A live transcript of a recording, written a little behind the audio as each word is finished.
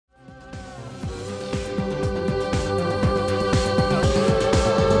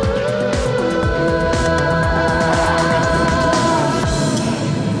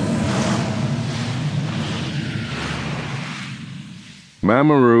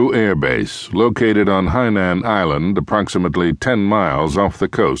Mamaru Air Base, located on Hainan Island, approximately 10 miles off the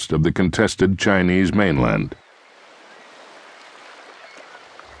coast of the contested Chinese mainland.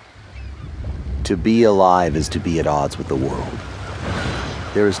 To be alive is to be at odds with the world.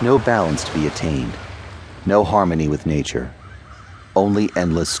 There is no balance to be attained, no harmony with nature, only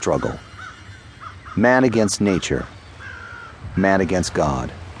endless struggle. Man against nature, man against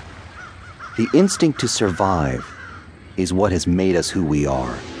God. The instinct to survive is what has made us who we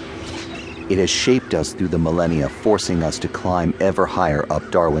are. It has shaped us through the millennia, forcing us to climb ever higher up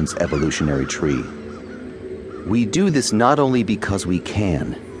Darwin's evolutionary tree. We do this not only because we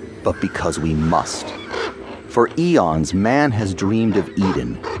can, but because we must. For eons, man has dreamed of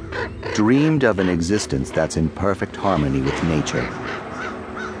Eden, dreamed of an existence that's in perfect harmony with nature.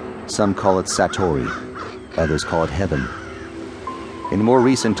 Some call it Satori, others call it heaven. In more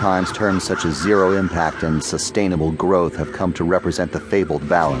recent times, terms such as zero impact and sustainable growth have come to represent the fabled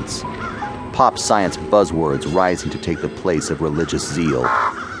balance. Pop science buzzwords rising to take the place of religious zeal.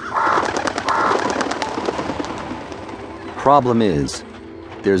 Problem is,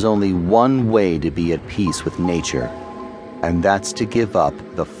 there's only one way to be at peace with nature, and that's to give up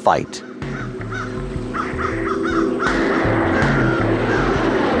the fight.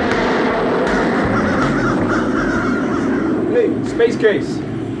 Hey, space case.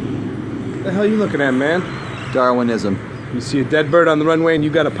 What the hell are you looking at, man? Darwinism. You see a dead bird on the runway and you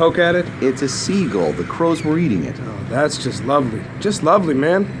gotta poke at it? It's a seagull. The crows were eating it. Oh, that's just lovely. Just lovely,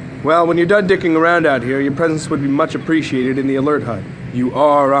 man. Well, when you're done dicking around out here, your presence would be much appreciated in the alert hut. You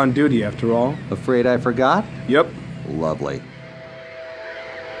are on duty, after all. Afraid I forgot? Yep. Lovely.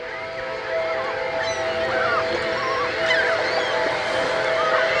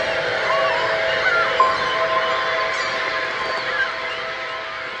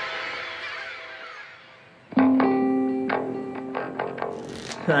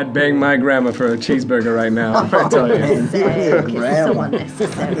 I'd bang my grandma for a cheeseburger right now, I tell you. It's so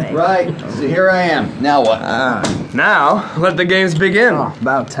unnecessary. Right, so here I am. Now what? Now, let the games begin. Oh,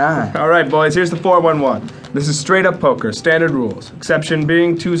 about time. All right, boys, here's the 411. This is straight-up poker, standard rules. Exception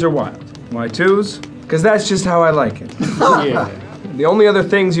being twos are wild. Why twos? Because that's just how I like it. Yeah. The only other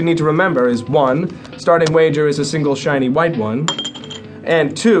things you need to remember is 1, starting wager is a single shiny white one,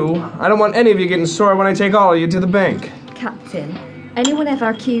 and 2, I don't want any of you getting sore when I take all of you to the bank. Captain, anyone ever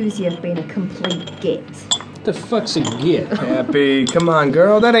accuse you of being a complete git? What the fuck's a git? Happy, come on,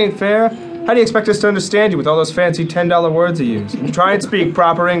 girl, that ain't fair. How do you expect us to understand you with all those fancy $10 words you use? Try and speak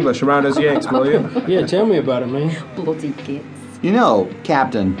proper English around us Yanks, will you? Yeah, tell me about it, man. Bloody gits. You know,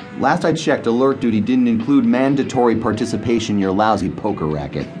 Captain, last I checked, alert duty didn't include mandatory participation in your lousy poker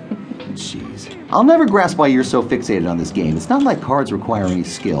racket. Jeez. I'll never grasp why you're so fixated on this game. It's not like cards require any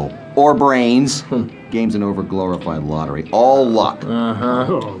skill. Or brains. Game's an over-glorified lottery. All luck.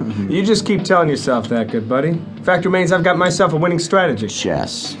 Uh-huh. You just keep telling yourself that, good buddy. Fact remains, I've got myself a winning strategy.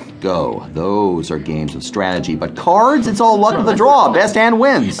 Chess. Go. Those are games of strategy. But cards, it's all luck of the draw. Best hand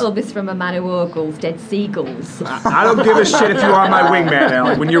wins. Oh, this from a man who ogles dead seagulls. I don't give a shit if you are my wingman,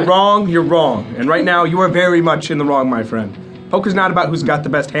 Alec. When you're wrong, you're wrong. And right now, you are very much in the wrong, my friend. Poker's not about who's got the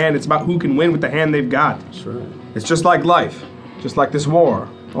best hand. It's about who can win with the hand they've got. That's right. It's just like life. Just like this war.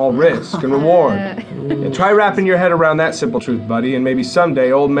 All risk and reward. And try wrapping your head around that simple truth, buddy, and maybe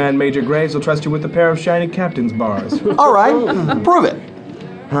someday old man Major Graves will trust you with a pair of shiny captain's bars. All right, prove it.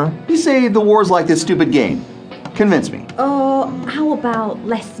 Huh? You say the war's like this stupid game. Convince me. Oh, how about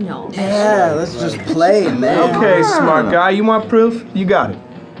less not? Yeah, let's just play, man. Okay, smart guy, you want proof? You got it.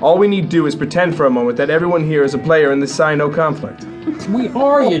 All we need to do is pretend for a moment that everyone here is a player in this Sino conflict. We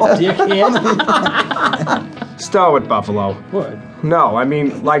are, you dickhead. Stow it, Buffalo. What? No, I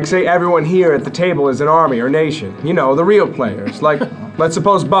mean, like, say everyone here at the table is an army or nation. You know, the real players. Like, let's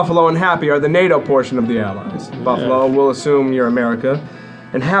suppose Buffalo and Happy are the NATO portion of the Allies. Buffalo, we'll assume you're America.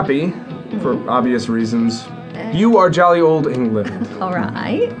 And Happy, for obvious reasons, you are jolly old England. All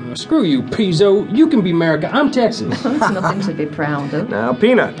right. Screw you, Pizzo. You can be America. I'm Texas. That's nothing to be proud of. Now,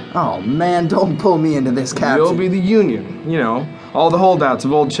 Peanut. Oh, man, don't pull me into this, Captain. You'll be the Union, you know, all the holdouts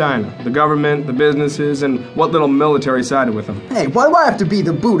of old China, the government, the businesses, and what little military sided with them. Hey, why do I have to be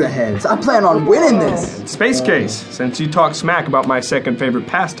the Buddha heads? I plan on winning this. Space Case, since you talk smack about my second favorite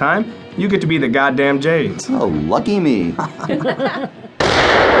pastime, you get to be the goddamn Jades. Oh, lucky me.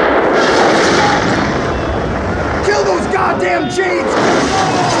 Kill those goddamn Jades!